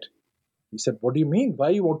you in it?" He said, "What do you mean? Why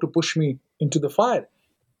you want to push me into the fire?"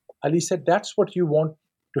 Ali said, "That's what you want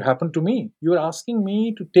to happen to me. You are asking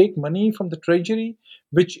me to take money from the treasury,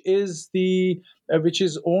 which is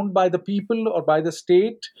owned by the people or by the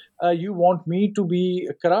state. You want me to be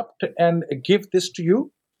corrupt and give this to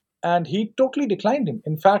you?" And he totally declined him.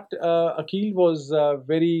 In fact, Akil was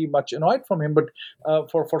very much annoyed from him, but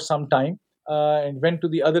for some time, and went to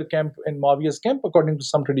the other camp, in Muawiyah's camp, according to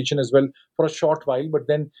some tradition as well, for a short while. But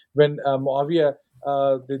then, when Muawiyah,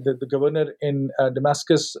 the governor in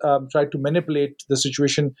Damascus, tried to manipulate the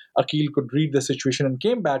situation, Akil could read the situation and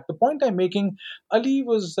came back. The point I'm making, Ali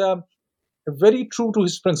was very true to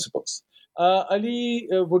his principles. Ali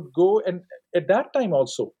would go, and at that time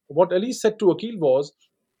also, what Ali said to Akil was,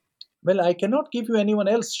 well, I cannot give you anyone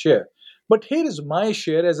else's share, but here is my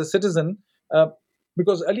share as a citizen, uh,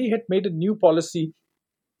 because Ali had made a new policy,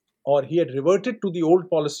 or he had reverted to the old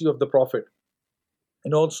policy of the Prophet.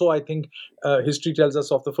 And also, I think history tells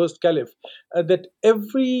us of the first caliph, that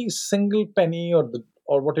every single penny,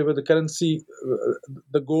 or whatever the currency,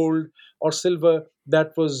 the gold or silver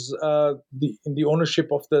that was in the ownership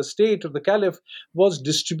of the state or the caliph, was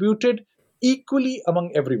distributed equally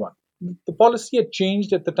among everyone. The policy had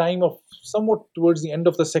changed at the time of, somewhat towards the end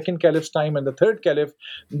of the second caliph's time and the third caliph,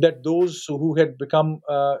 that those who had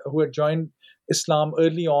joined Islam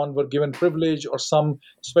early on were given privilege, or some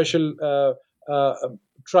special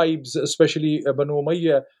tribes, especially Banu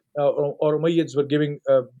Umayyah, or Umayyads, were giving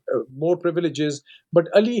more privileges. But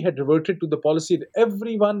Ali had reverted to the policy that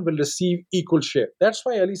everyone will receive equal share. That's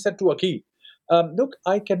why Ali said to Aqil, look,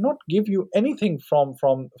 I cannot give you anything from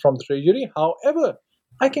the treasury. However,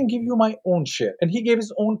 I can give you my own share. And he gave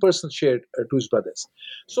his own personal share to his brothers.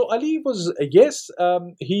 So Ali was, yes,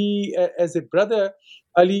 as a brother,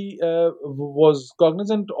 Ali was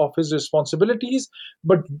cognizant of his responsibilities,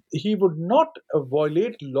 but he would not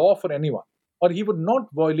violate law for anyone, or he would not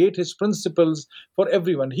violate his principles for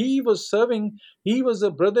everyone. He was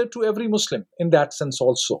a brother to every Muslim in that sense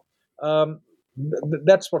also.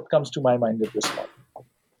 That's what comes to my mind at this point.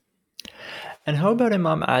 And how about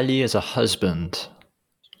Imam Ali as a husband?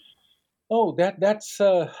 Oh, that's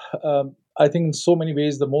I think in so many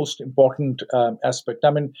ways the most important aspect.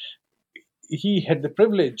 I mean, he had the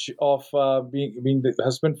privilege of being the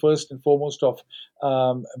husband first and foremost of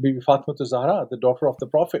Bibi Fatima Zahra, the daughter of the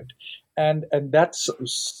Prophet, and that's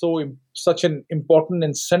such an important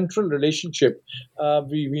and central relationship.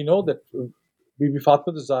 We know that Bibi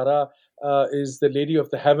Fatima Zahra is the lady of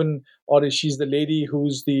the heaven, or she's the lady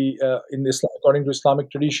who's the in Islam, according to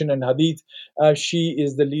Islamic tradition and Hadith, she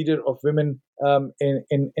is the leader of women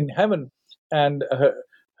in heaven, and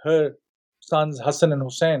her sons Hassan and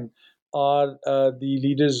Hussein are the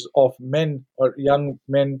leaders of men, or young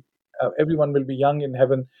men. Everyone will be young in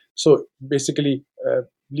heaven. So basically,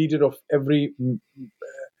 leader of every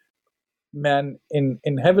man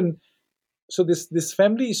in heaven. So this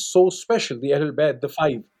family is so special. The Ahlul Bayt, the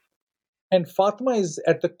five, and Fatima is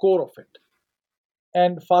at the core of it.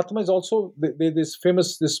 And Fatima is also this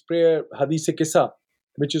famous this prayer Hadith Kisa,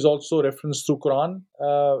 which is also referenced through Quran,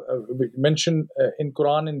 mentioned in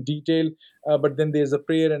Quran in detail. But then there's a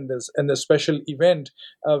prayer, and a special event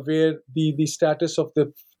where the status of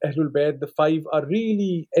the Ahlul Bayt, the five, are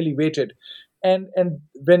really elevated. And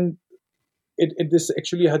when this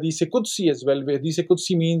actually Hadith Qudsi as well, where Hadith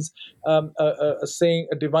Qudsi means saying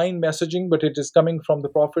a divine messaging, but it is coming from the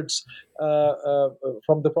prophets,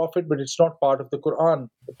 from the prophet, but it's not part of the Quran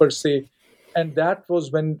per se. And that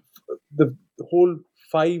was when the whole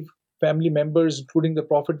five family members, including the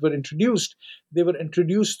prophet, were introduced. They were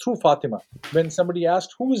introduced through Fatima. When somebody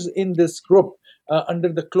asked who is in this group under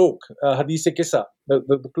the cloak, Hadith Kisa,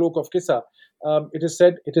 the cloak of Kisa, it is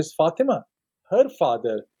said it is Fatima, her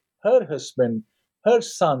father, her husband, her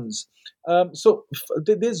sons.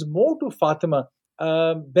 There's more to Fatima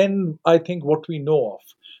than I think what we know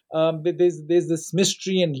of. There's this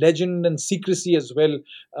mystery and legend and secrecy as well,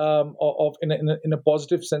 of in a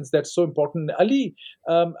positive sense, that's so important. Ali,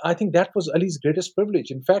 I think that was Ali's greatest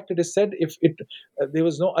privilege. In fact, it is said if there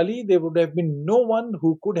was no Ali, there would have been no one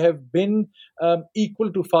who could have been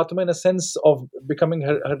equal to Fatima in a sense of becoming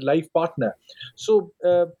her life partner. So.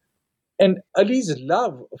 And Ali's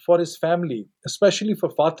love for his family, especially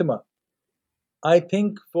for Fatima, I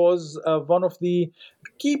think was one of the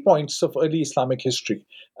key points of early Islamic history.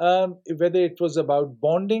 Whether it was about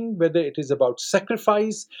bonding, whether it is about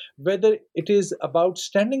sacrifice, whether it is about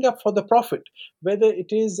standing up for the Prophet, whether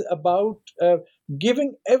it is about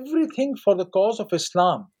giving everything for the cause of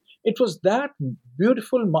Islam. It was that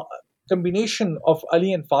beautiful combination of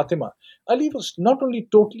Ali and Fatima. Ali was not only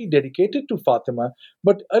totally dedicated to Fatima,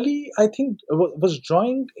 but Ali, I think, was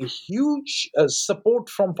drawing a huge support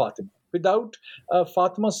from Fatima. Without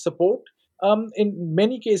Fatima's support, in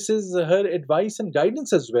many cases, her advice and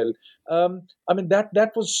guidance as well. I mean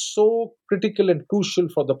that was so critical and crucial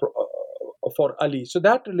for Ali. So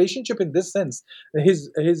that relationship, in this sense,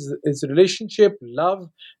 his relationship, love,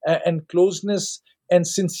 and closeness, and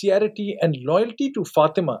sincerity and loyalty to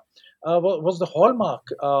Fatima was the hallmark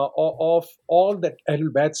of all that Ahlul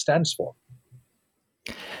Bayt stands for.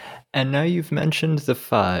 And now you've mentioned the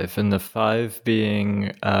five, and the five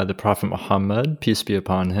being the Prophet Muhammad, peace be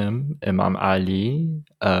upon him, Imam Ali,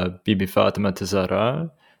 Bibi Fatima Zahra,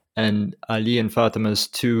 and Ali and Fatima's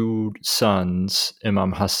two sons,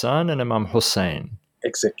 Imam Hassan and Imam Hussein.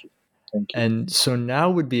 Exactly. Thank you. And so now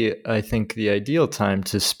would be, I think, the ideal time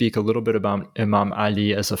to speak a little bit about Imam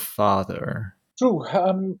Ali as a father. True.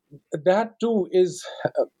 That too is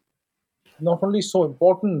not only so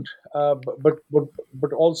important,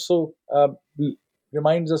 but also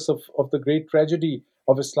reminds us of the great tragedy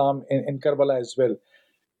of Islam in Karbala as well.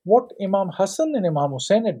 What Imam Hassan and Imam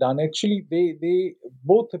Hussein had done, actually, they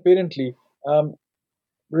both apparently um,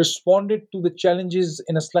 responded to the challenges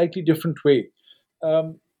in a slightly different way.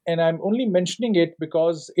 And I'm only mentioning it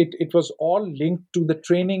because it was all linked to the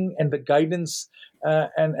training and the guidance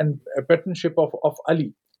and patronship of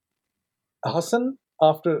Ali. Hassan,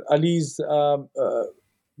 after Ali's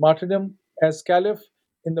martyrdom as caliph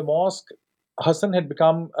in the mosque, Hassan had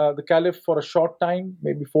become the caliph for a short time,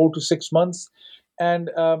 maybe 4 to 6 months, and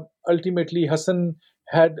ultimately Hassan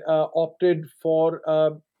had opted for a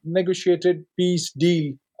negotiated peace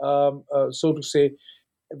deal, so to say,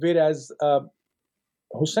 whereas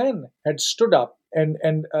Hussein had stood up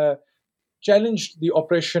and challenged the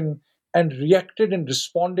oppression and reacted and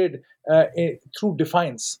responded through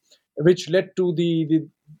defiance, which led to the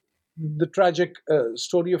tragic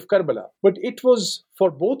story of Karbala. But it was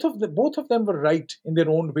for both of them. Both of them were right in their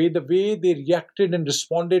own way. The way they reacted and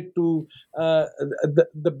responded to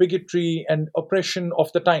the bigotry and oppression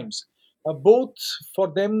of the times. Both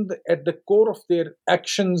for them, at the core of their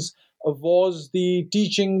actions was the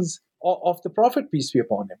teachings of the Prophet, peace be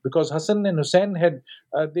upon him. Because Hassan and Hussein had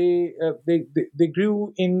they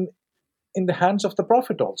grew in the hands of the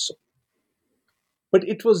Prophet also. But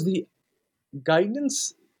it was the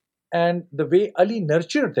guidance and the way Ali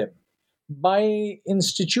nurtured them by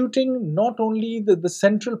instituting not only the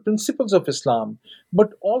central principles of Islam,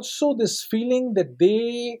 but also this feeling that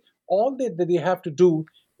that they have to do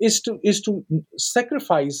is to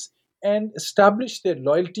sacrifice and establish their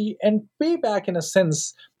loyalty and pay back in a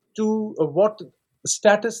sense to what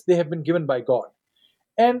status they have been given by God.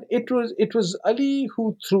 And it was Ali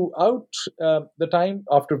who, throughout the time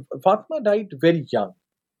after Fatima died very young,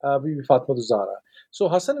 Bibi Fatima Zahra. So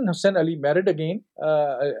Hassan and Hussein Ali married again.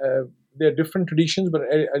 There are different traditions, but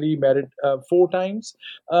Ali married 4 times.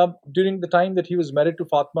 During the time that he was married to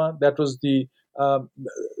Fatima, that was the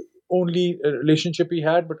only relationship he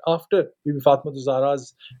had. But after Bibi Fatima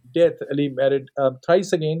Zahra's death, Ali married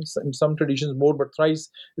thrice again. In some traditions more, but thrice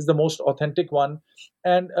is the most authentic one.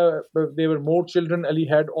 And there were more children Ali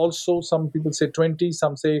had also. Some people say 20,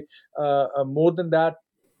 some say more than that.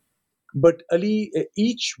 But Ali,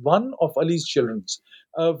 each one of Ali's children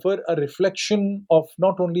were a reflection of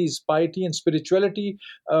not only his piety and spirituality,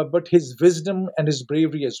 but his wisdom and his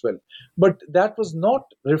bravery as well. But that was not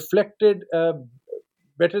reflected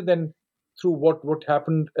better than through what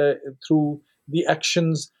happened through the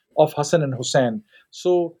actions of Hassan and Hussein.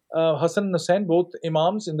 So Hassan and Hussein, both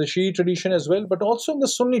imams in the Shia tradition as well, but also in the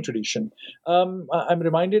Sunni tradition. I'm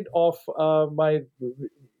reminded of my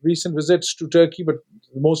recent visits to Turkey, but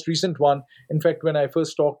the most recent one, in fact, when I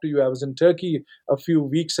first talked to you, I was in Turkey a few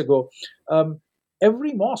weeks ago.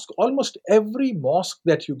 Every mosque, almost every mosque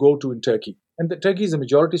that you go to in Turkey, and Turkey is a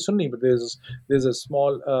majority Sunni, but there's a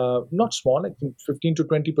small, not small, I think 15 to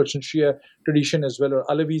 20% Shia tradition as well, or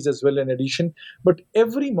Alawis as well in addition. But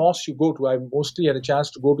every mosque you go to, I mostly had a chance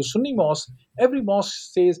to go to Sunni mosque. Every mosque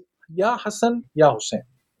says Ya Hassan, Ya Hussein.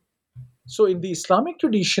 So in the Islamic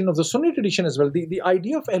tradition of the Sunni tradition as well, the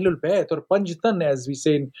idea of Ahlul Bayt or Panjtan, as we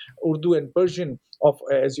say in Urdu and Persian, of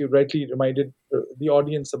as you rightly reminded the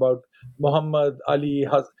audience about Muhammad, Ali,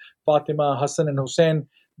 Fatima, Hassan, and Hussein,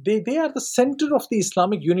 they are the center of the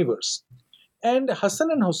Islamic universe. And Hassan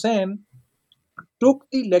and Hussein took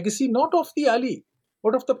the legacy not of the Ali,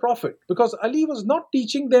 but of the Prophet, because Ali was not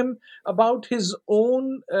teaching them about his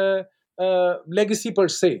own legacy per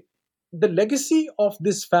se. The legacy of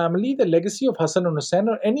this family, the legacy of Hassan and Hussein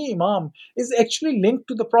or any Imam, is actually linked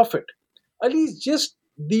to the Prophet. Ali is just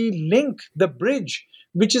the link, the bridge,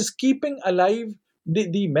 which is keeping alive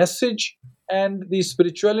the message and the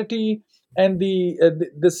spirituality and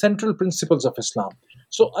the central principles of Islam.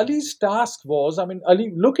 So Ali's task was, I mean,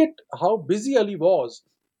 Ali, look at how busy Ali was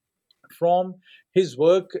from his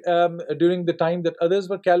work during the time that others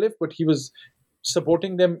were caliph, but he was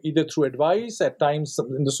supporting them either through advice, at times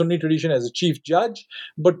in the Sunni tradition as a chief judge,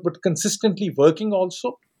 but consistently working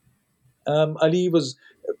also. Ali was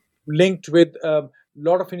linked with a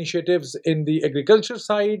lot of initiatives in the agriculture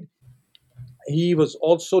side. He was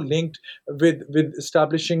also linked with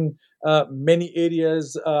establishing many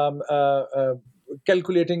areas,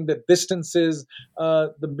 calculating the distances,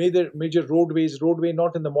 the major roadways, roadway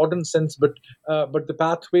not in the modern sense, but the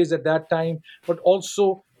pathways at that time, but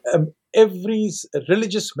also Every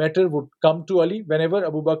religious matter would come to Ali. Whenever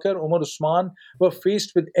Abu Bakr, Umar, Usman were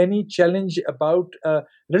faced with any challenge about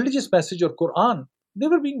religious message or Quran, they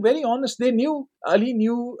were being very honest. They knew Ali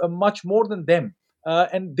knew much more than them,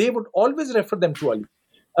 and they would always refer them to Ali.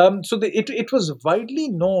 It was widely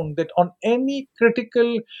known that on any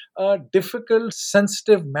critical, difficult,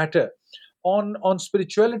 sensitive matter, on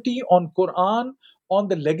spirituality, on Quran, on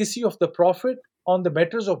the legacy of the Prophet, on the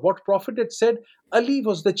matters of what Prophet had said, Ali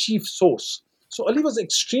was the chief source. So Ali was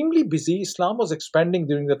extremely busy. Islam was expanding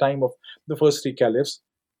during the time of the first three caliphs.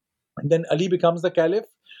 And then Ali becomes the caliph.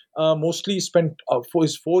 Mostly spent for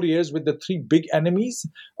his 4 years with the three big enemies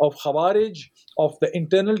of Khawarij, of the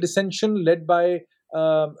internal dissension led by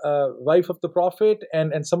wife of the Prophet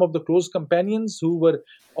and some of the close companions who were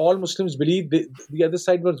all Muslims believed the other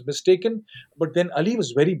side was mistaken. But then Ali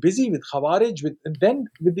was very busy with Khawarij, and then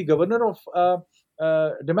with the governor of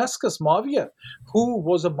Damascus, Muawiyah, who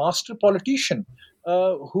was a master politician,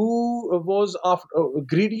 who was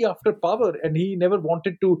greedy after power, and he never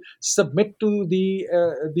wanted to submit to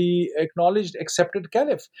the acknowledged, accepted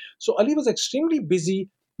caliph. So Ali was extremely busy,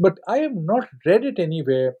 but I have not read it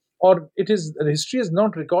anywhere, or it is history has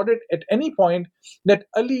not recorded at any point that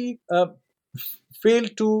Ali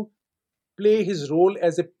failed to play his role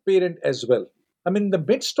as a parent as well. I mean, in the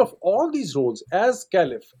midst of all these roles, as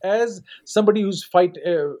caliph, as somebody who's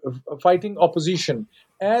fighting opposition,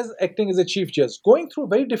 as acting as a chief judge, going through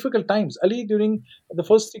very difficult times. Ali, during the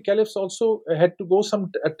first three caliphs, also had to go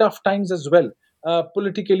some tough times as well,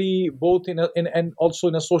 politically, both and also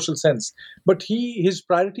in a social sense. But his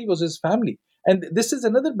priority was his family. And this is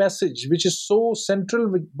another message which is so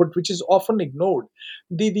central, but which is often ignored.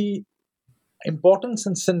 The importance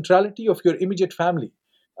and centrality of your immediate family.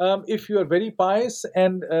 If you are very pious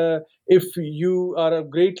and if you are a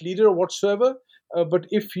great leader or whatsoever, but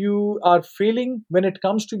if you are failing when it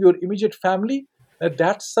comes to your immediate family,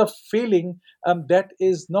 that's a failing that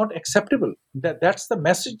is not acceptable. That's the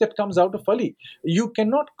message that comes out of Ali. You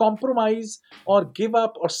cannot compromise or give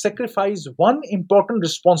up or sacrifice one important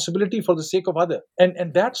responsibility for the sake of other.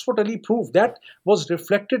 And that's what Ali proved. That was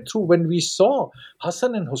reflected through when we saw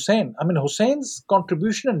Hassan and Hussein. I mean, Hussein's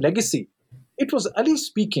contribution and legacy. It was Ali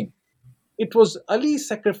speaking. It was Ali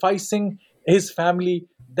sacrificing his family.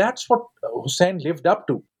 That's what Hussein lived up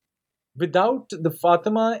to. Without the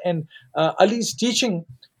Fatima and Ali's teaching,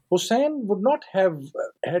 Hussein would not have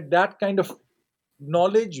had that kind of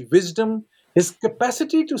knowledge, wisdom, his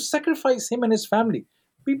capacity to sacrifice him and his family.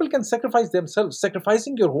 People can sacrifice themselves.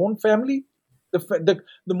 Sacrificing your own family, the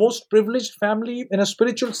most privileged family in a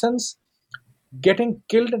spiritual sense, getting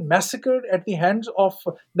killed and massacred at the hands of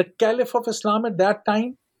the Caliph of Islam at that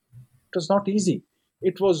time, it was not easy.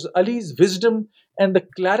 It was Ali's wisdom and the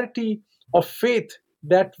clarity of faith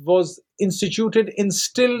that was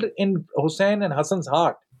instilled in Hussein and Hassan's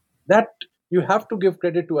heart. That you have to give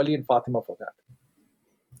credit to Ali and Fatima for that.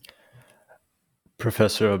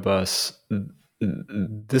 Professor Abbas,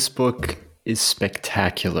 this book is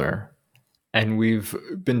spectacular. And we've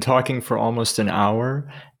been talking for almost an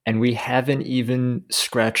hour, and we haven't even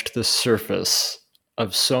scratched the surface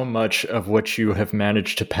of so much of what you have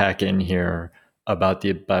managed to pack in here about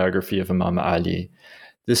the biography of Imam Ali.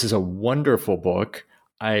 This is a wonderful book.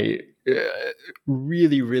 I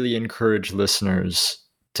really, really encourage listeners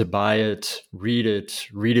to buy it, read it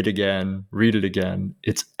again, read it again.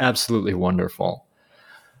 It's absolutely wonderful.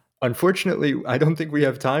 Unfortunately, I don't think we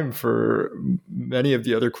have time for many of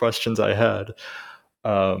the other questions I had.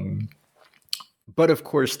 But of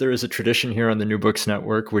course, there is a tradition here on the New Books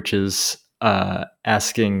Network, which is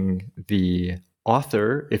asking the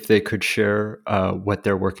author if they could share what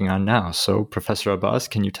they're working on now. So, Professor Abbas,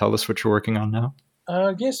 can you tell us what you're working on now?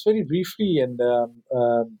 Yes, very briefly. And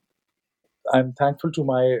I'm thankful to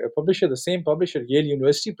my publisher, the same publisher, Yale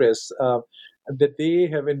University Press, that they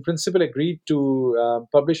have in principle agreed to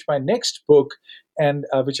publish my next book, and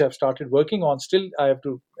which I've started working on. Still, I have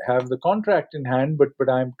to have the contract in hand, but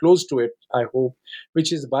I'm close to it, I hope,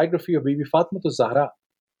 which is the biography of Bibi Fatima Zahra.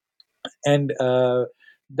 And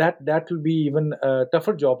that will be even a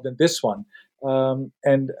tougher job than this one.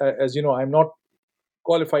 As you know, I'm not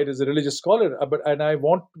qualified as a religious scholar, but I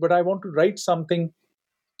want to write something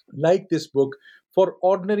like this book for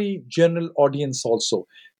ordinary general audience also,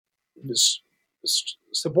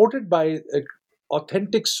 supported by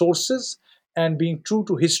authentic sources and being true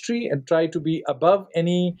to history and try to be above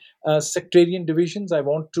any sectarian divisions. I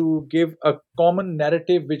want to give a common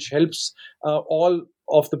narrative which helps all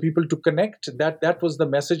of the people to connect. That was the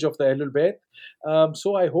message of the Ahlul Bayt.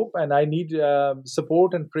 So I hope, and I need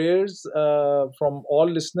support and prayers from all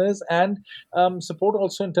listeners, and support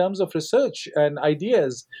also in terms of research and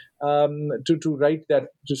ideas to write that,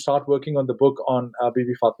 to start working on the book on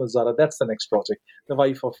Bibi Fatima Zahra. That's the next project, the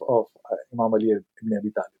wife of Imam Ali ibn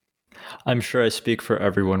Abi Talib. I'm sure I speak for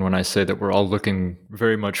everyone when I say that we're all looking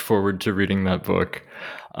very much forward to reading that book.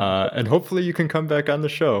 And hopefully you can come back on the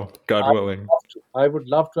show, God willing. I would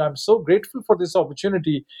love to. I'm so grateful for this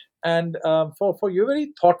opportunity and for your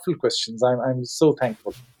very thoughtful questions. I'm so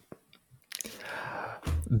thankful.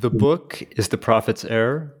 The book is The Prophet's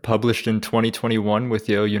Heir, published in 2021 with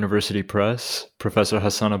Yale University Press. Professor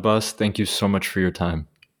Hassan Abbas, thank you so much for your time.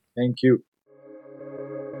 Thank you.